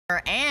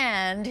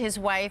And his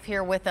wife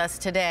here with us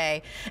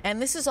today.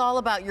 And this is all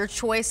about your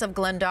choice of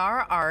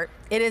Glendara art.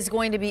 It is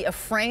going to be a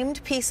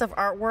framed piece of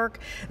artwork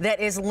that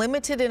is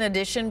limited in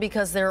edition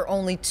because there are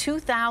only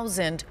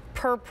 2,000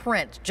 per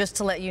print, just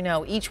to let you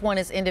know. Each one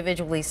is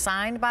individually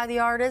signed by the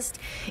artist.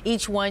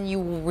 Each one you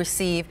will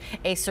receive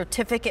a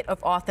certificate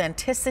of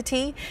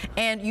authenticity,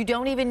 and you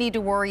don't even need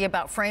to worry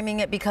about framing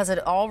it because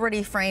it's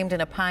already framed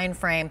in a pine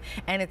frame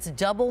and it's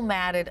double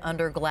matted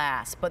under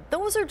glass. But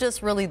those are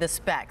just really the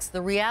specs.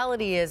 The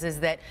reality is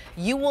that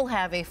you will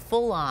have a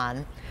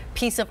full-on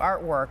piece of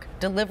artwork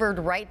delivered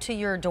right to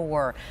your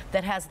door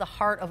that has the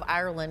heart of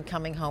Ireland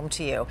coming home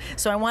to you.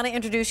 So I want to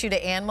introduce you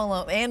to Anne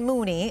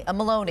Maloney.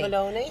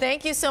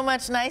 Thank you so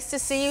much. Nice to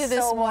see you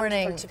this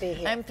morning. Wonderful to be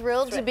here. I'm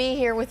thrilled to be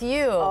here with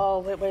you. Oh,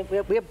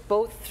 we're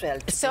both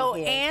thrilled to so be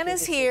here. Anne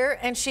is here,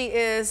 and she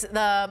is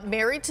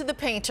married to the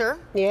painter.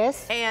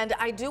 Yes. And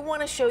I do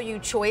want to show you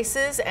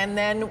choices, and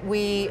then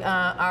we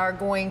are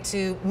going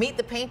to meet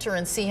the painter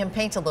and see him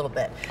paint a little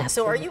bit. Absolutely.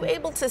 So are you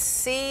able to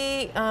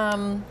see?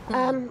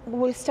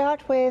 We'll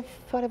start with,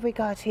 what have we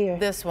got here?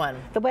 This one.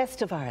 The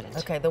west of Ireland.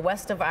 Okay, the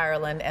west of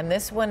Ireland, and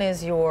this one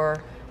is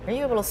your, are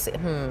you able to see,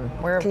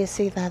 where? Can you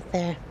see that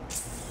there?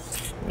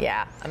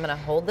 Yeah, I'm gonna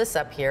hold this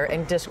up here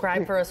and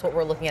describe for us what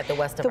we're looking at the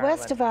west of Ireland.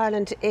 The west of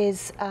Ireland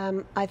is,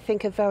 I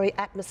think, a very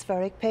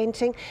atmospheric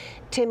painting.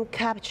 Tim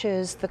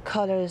captures the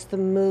colours, the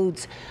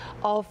moods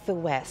of the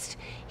west.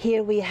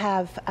 Here we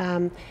have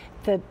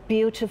the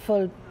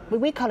beautiful,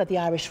 we call it the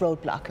Irish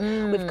roadblock.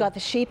 We've got the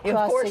sheep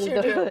crossing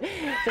the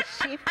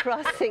sheep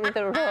crossing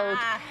the road,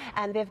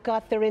 and they've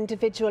got their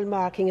individual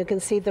marking. You can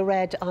see the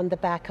red on the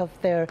back of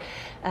their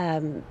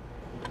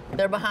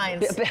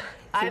behinds.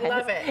 I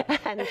love it.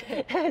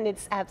 And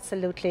it's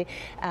absolutely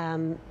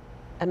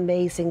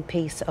amazing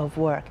piece of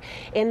work.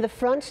 In the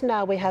front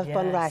now we have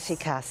Bunratty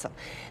Castle.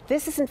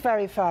 This isn't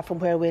very far from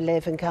where we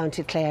live in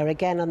County Clare,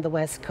 again on the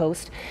west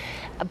coast.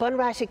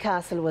 Bunratty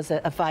Castle was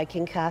a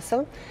Viking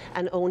castle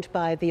and owned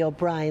by the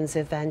O'Briens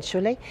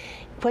eventually.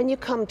 When you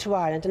come to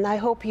Ireland, and I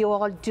hope you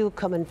all do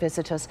come and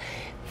visit us,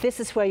 this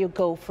is where you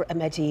go for a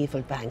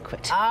medieval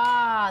banquet.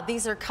 Ah,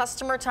 these are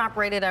customer top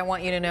rated, I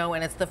want you to know,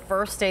 and it's the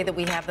first day that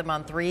we have them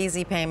on 3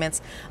 easy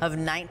payments of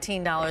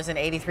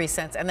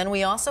 $19.83. And then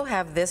we also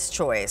have this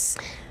choice.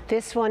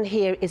 This one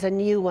here is a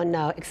new one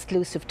now,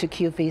 exclusive to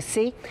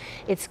QVC.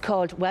 It's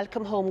called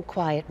Welcome Home,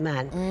 Quiet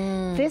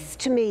Man. This,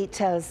 to me,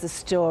 tells the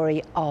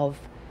story of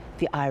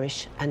the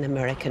Irish and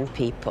American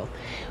people.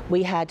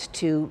 We had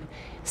to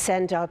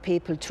send our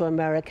people to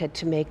America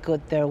to make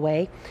good their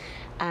way.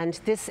 And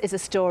this is a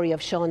story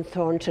of Sean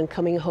Thornton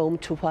coming home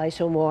to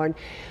White O'Mourne,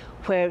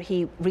 where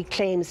he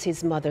reclaims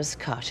his mother's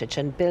cottage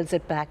and builds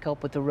it back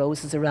up with the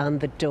roses around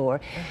the door.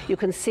 You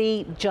can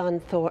see Sean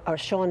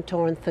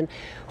Thornton,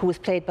 who was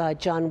played by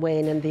John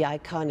Wayne in the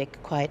iconic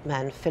Quiet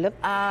Man film.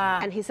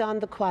 And he's on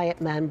the Quiet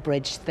Man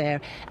bridge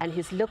there, and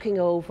he's looking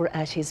over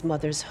at his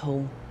mother's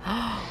home.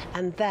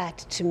 And that,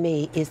 to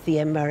me, is the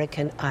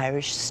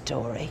American-Irish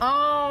story.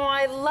 Oh,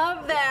 I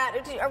love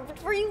that.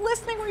 Were you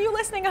listening? Were you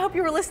listening? I hope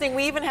you were listening.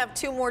 We even have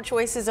 2 more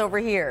choices over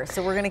here,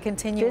 so we're going to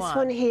continue on. This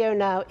one here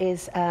now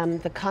is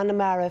the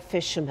Connemara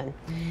fisherman.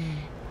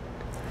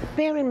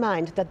 Bear in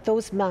mind that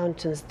those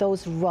mountains,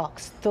 those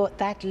rocks,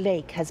 that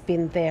lake has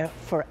been there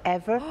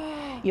forever.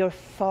 Your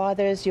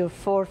fathers, your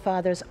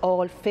forefathers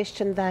all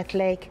fished in that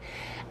lake.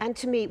 And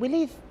to me, we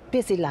live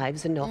busy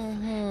lives enough.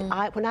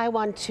 When I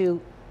want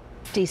to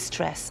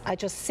de-stress, I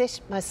just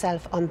sit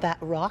myself on that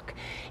rock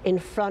in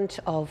front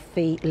of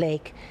the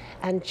lake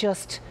and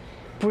just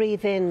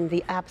breathe in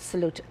the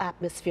absolute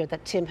atmosphere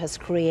that Tim has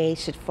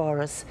created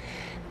for us,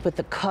 with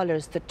the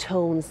colours, the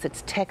tones, the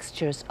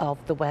textures of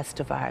the west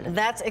of Ireland.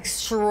 That's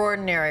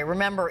extraordinary.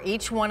 Remember,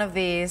 each one of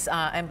these,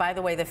 and by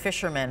the way, the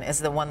fisherman is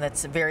the one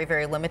that's very,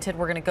 very limited.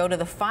 We're going to go to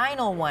the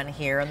final one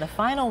here, and the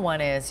final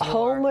one is your...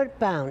 Homeward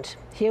Bound.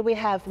 Here we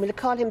have, we'll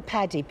call him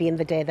Paddy, being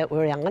the day that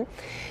we're on.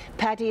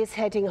 Paddy is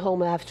heading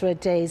home after a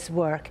day's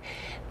work.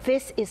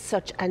 This is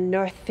such an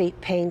earthy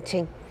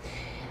painting.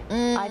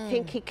 I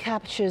think he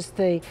captures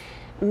the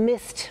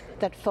mist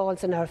that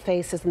falls on our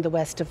faces in the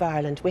west of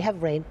Ireland. We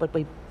have rain, but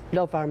we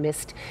love our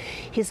mist.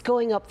 He's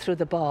going up through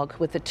the bog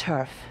with the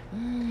turf.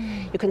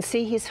 You can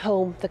see his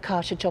home, the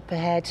cottage up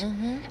ahead,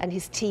 and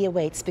his tea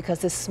awaits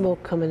because there's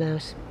smoke coming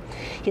out.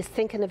 He's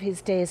thinking of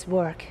his day's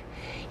work.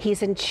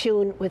 He's in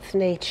tune with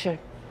nature.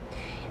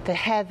 The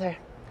heather,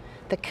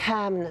 the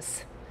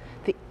calmness,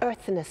 the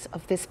earthiness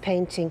of this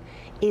painting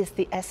is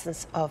the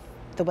essence of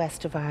the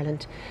west of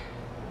Ireland.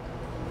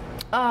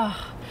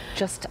 Oh,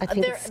 just, I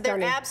think it's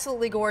stunning. They're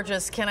absolutely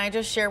gorgeous. Can I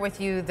just share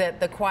with you that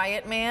the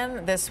Quiet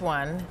Man, this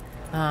one,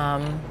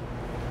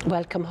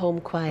 Welcome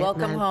Home, Quiet Man.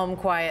 Welcome Home,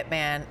 Quiet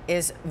Man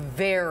is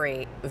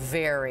very,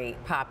 very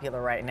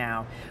popular right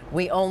now.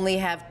 We only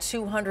have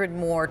 200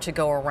 more to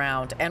go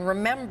around. And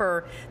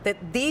remember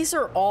that these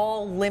are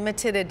all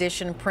limited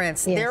edition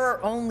prints. Yes. There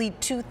are only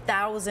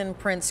 2,000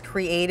 prints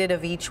created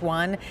of each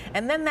one.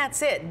 And then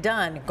that's it,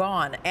 done,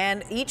 gone.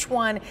 And each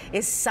one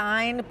is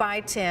signed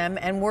by Tim.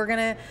 And we're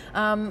going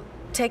to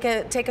take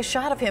a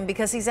shot of him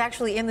because he's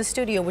actually in the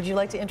studio. Would you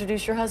like to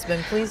introduce your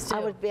husband? Please do. I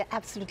would be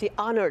absolutely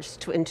honoured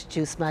to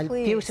introduce my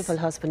beautiful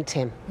husband,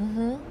 Tim.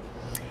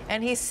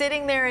 And he's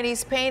sitting there and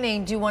he's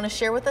painting. Do you want to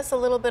share with us a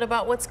little bit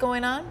about what's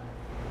going on?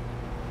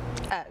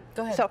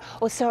 Go ahead.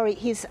 Sorry,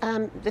 he's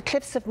the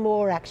Cliffs of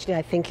Moher, actually,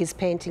 I think he's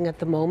painting at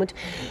the moment,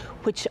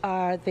 which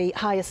are the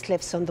highest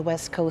cliffs on the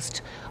west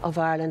coast of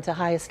Ireland, the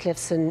highest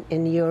cliffs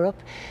in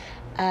Europe.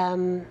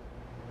 Tim,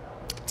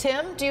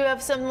 do you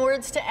have some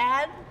words to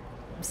add,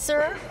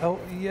 sir? Oh,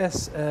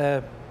 yes.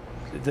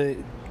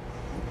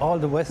 All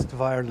the west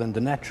of Ireland,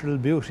 the natural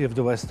beauty of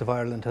the west of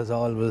Ireland has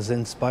always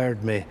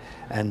inspired me.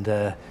 And,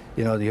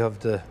 you know, you have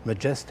the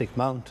majestic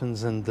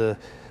mountains and the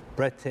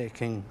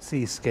breathtaking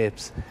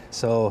seascapes.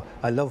 So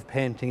I love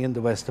painting in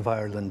the west of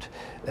Ireland.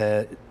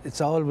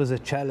 It's always a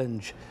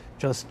challenge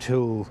just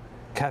to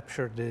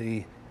capture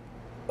the,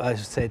 I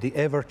should say, the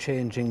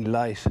ever-changing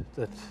light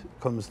that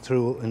comes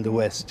through in the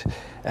west.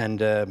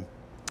 And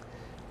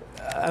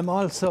I'm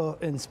also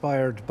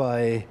inspired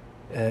by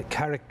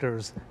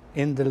characters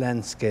in the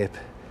landscape.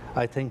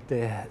 I think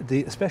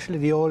especially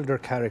the older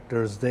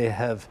characters, they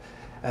have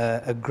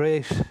a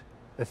great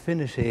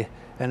affinity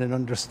and an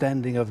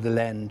understanding of the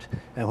land,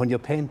 and when you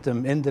paint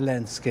them in the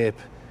landscape,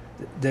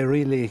 they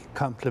really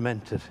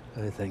complement it,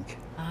 I think.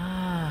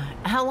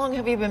 How long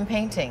have you been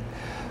painting?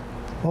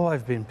 Oh,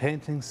 I've been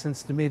painting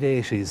since the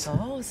mid-80s.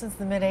 Oh, since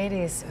the mid-80s.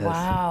 Yes.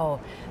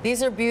 Wow.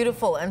 These are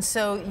beautiful. And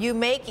so you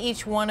make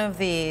each one of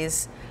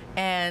these,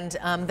 and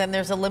then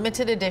there's a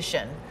limited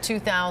edition,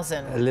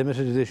 2000. A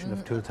limited edition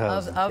of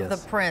 2000, of yes.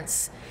 the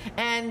prints.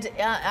 And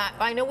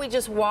I know we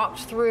just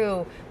walked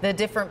through the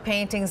different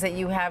paintings that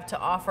you have to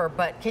offer,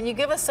 but can you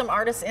give us some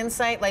artist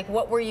insight? Like,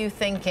 what were you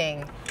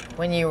thinking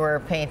when you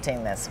were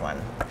painting this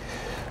one?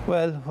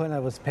 Well, when I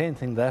was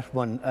painting that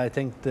one, I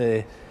think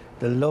the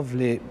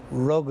lovely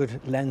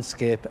rugged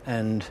landscape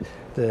and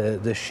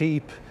the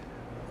sheep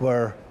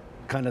were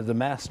kind of the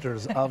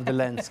masters of the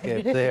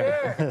landscape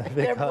there.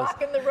 They're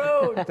blocking the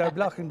road. They're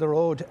blocking the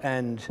road,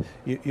 and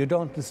you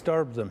don't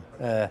disturb them.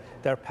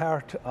 They're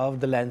part of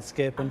the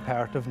landscape and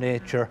part of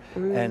nature,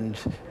 and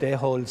they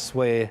hold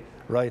sway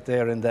right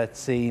there in that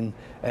scene,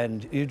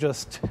 and you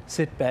just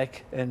sit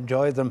back,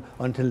 enjoy them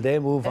until they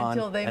move on,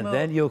 and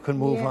then you can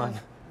move on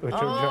with your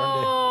journey.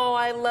 Oh,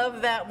 I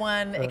love that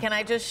one. Can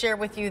I just share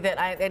with you that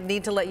I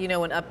need to let you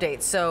know an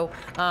update. So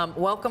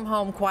Welcome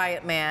Home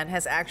Quiet Man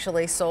has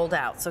actually sold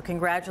out. So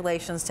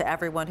congratulations to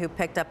everyone who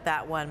picked up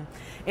that one.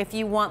 If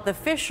you want The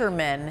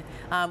Fisherman,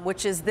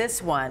 which is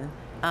this one,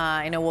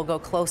 I know we'll go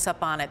close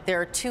up on it.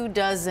 There are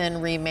 24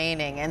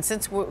 remaining. And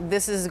since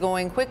this is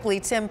going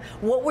quickly, Tim,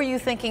 what were you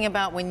thinking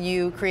about when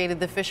you created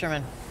The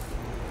Fisherman?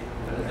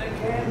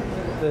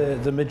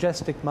 The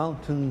majestic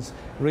mountains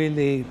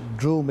really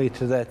drew me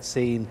to that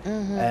scene,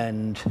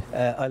 and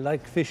I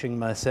like fishing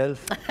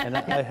myself, and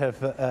I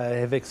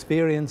have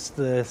experienced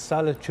the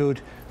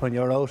solitude when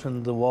you're out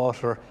in the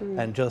water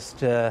and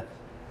just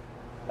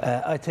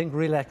I think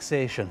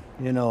relaxation,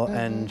 you know,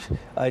 and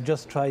I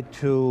just tried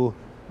to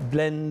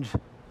blend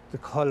the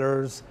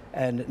colors,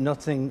 and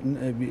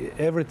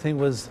everything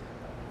was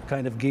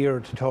kind of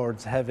geared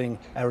towards having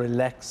a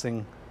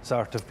relaxing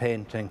sort of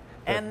painting.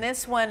 And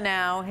this one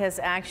now has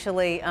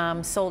actually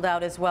sold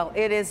out as well.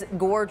 It is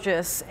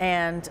gorgeous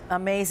and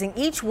amazing.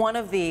 Each one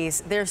of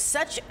these, there's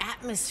such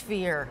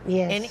atmosphere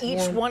in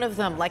each one of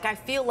them. Like, I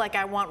feel like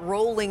I want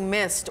rolling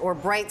mist or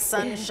bright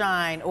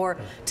sunshine or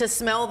to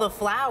smell the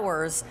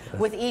flowers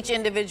with each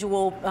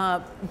individual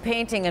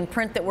painting and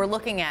print that we're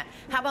looking at.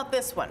 How about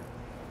this one?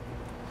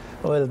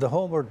 Well, the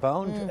Homeward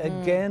Bound,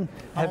 again,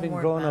 having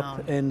grown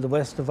up in the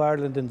west of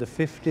Ireland in the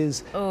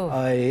 50s,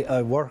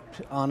 I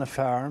worked on a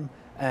farm,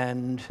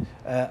 and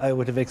I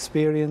would have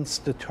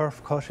experienced the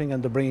turf cutting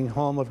and the bringing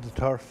home of the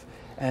turf,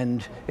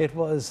 and it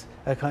was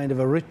a kind of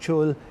a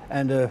ritual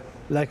and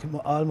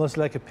almost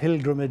like a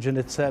pilgrimage in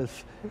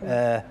itself,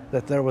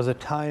 that there was a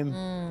time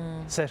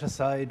set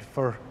aside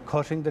for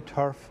cutting the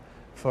turf,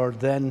 for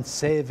then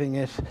saving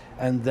it,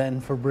 and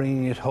then for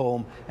bringing it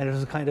home. And it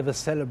was a kind of a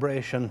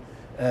celebration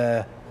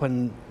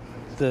when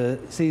the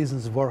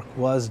season's work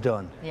was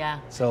done. Yeah.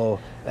 So,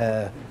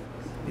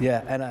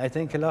 yeah, and I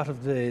think a lot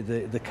of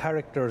the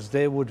characters,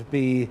 they would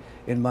be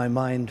in my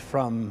mind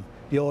from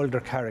the older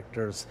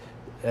characters.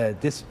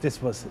 This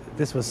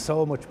was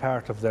so much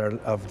part of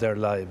their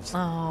lives.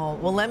 Oh,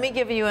 well, let me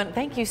give you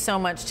thank you so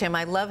much, Tim.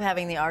 I love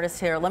having the artists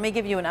here. Let me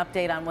give you an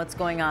update on what's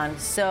going on.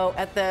 So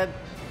at the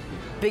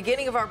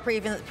beginning of our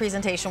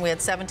presentation, we had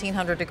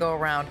 1,700 to go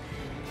around.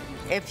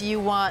 If you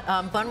want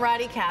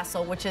Bunratty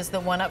Castle, which is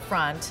the one up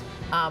front,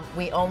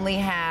 we only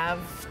have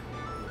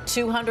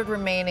 200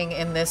 remaining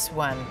in this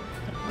one.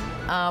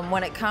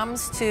 When it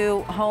comes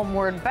to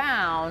Homeward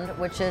Bound,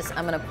 which is,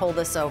 I'm going to pull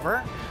this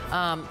over,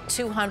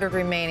 200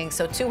 remaining.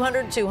 So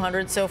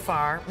 200 so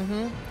far.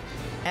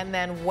 And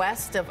then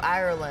west of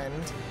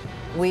Ireland,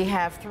 we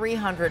have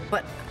 300.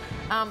 But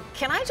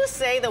can I just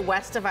say the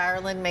west of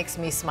Ireland makes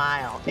me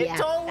smile? It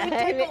totally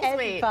tickles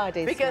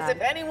me. Because if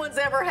anyone's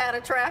ever had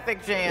a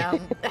traffic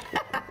jam,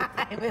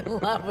 I'm in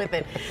love with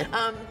it.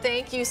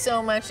 Thank you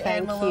so much,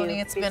 Ann Thank Maloney.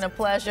 you. It's been a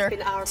pleasure. It's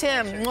been our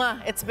Tim, pleasure.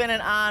 mwah, it's been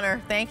an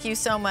honor. Thank you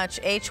so much.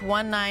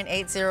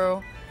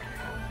 H1980.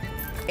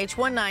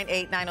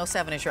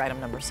 H198-907 is your item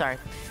number. Sorry.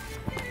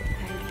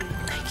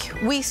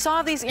 Thank you. We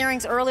saw these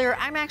earrings earlier.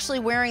 I'm actually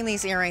wearing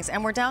these earrings,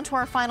 and we're down to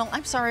our final.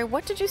 I'm sorry,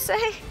 what did you say?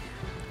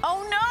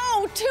 Oh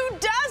no, 2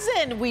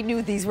 dozen! We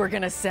knew these were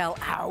gonna sell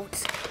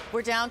out.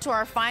 We're down to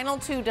our final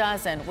 2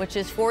 dozen, which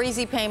is 4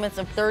 easy payments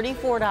of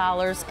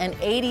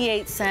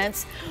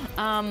 $34.88.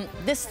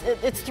 It's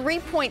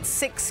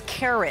 3.6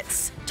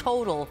 carats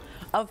total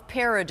of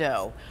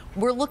peridot.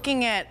 We're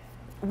looking at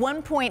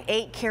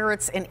 1.8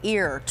 carats an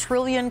ear,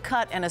 trillion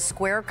cut and a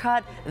square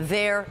cut.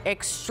 They're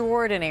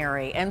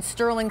extraordinary. And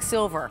sterling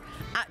silver,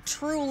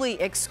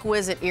 truly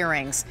exquisite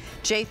earrings.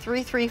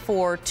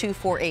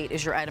 J334248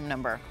 is your item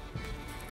number.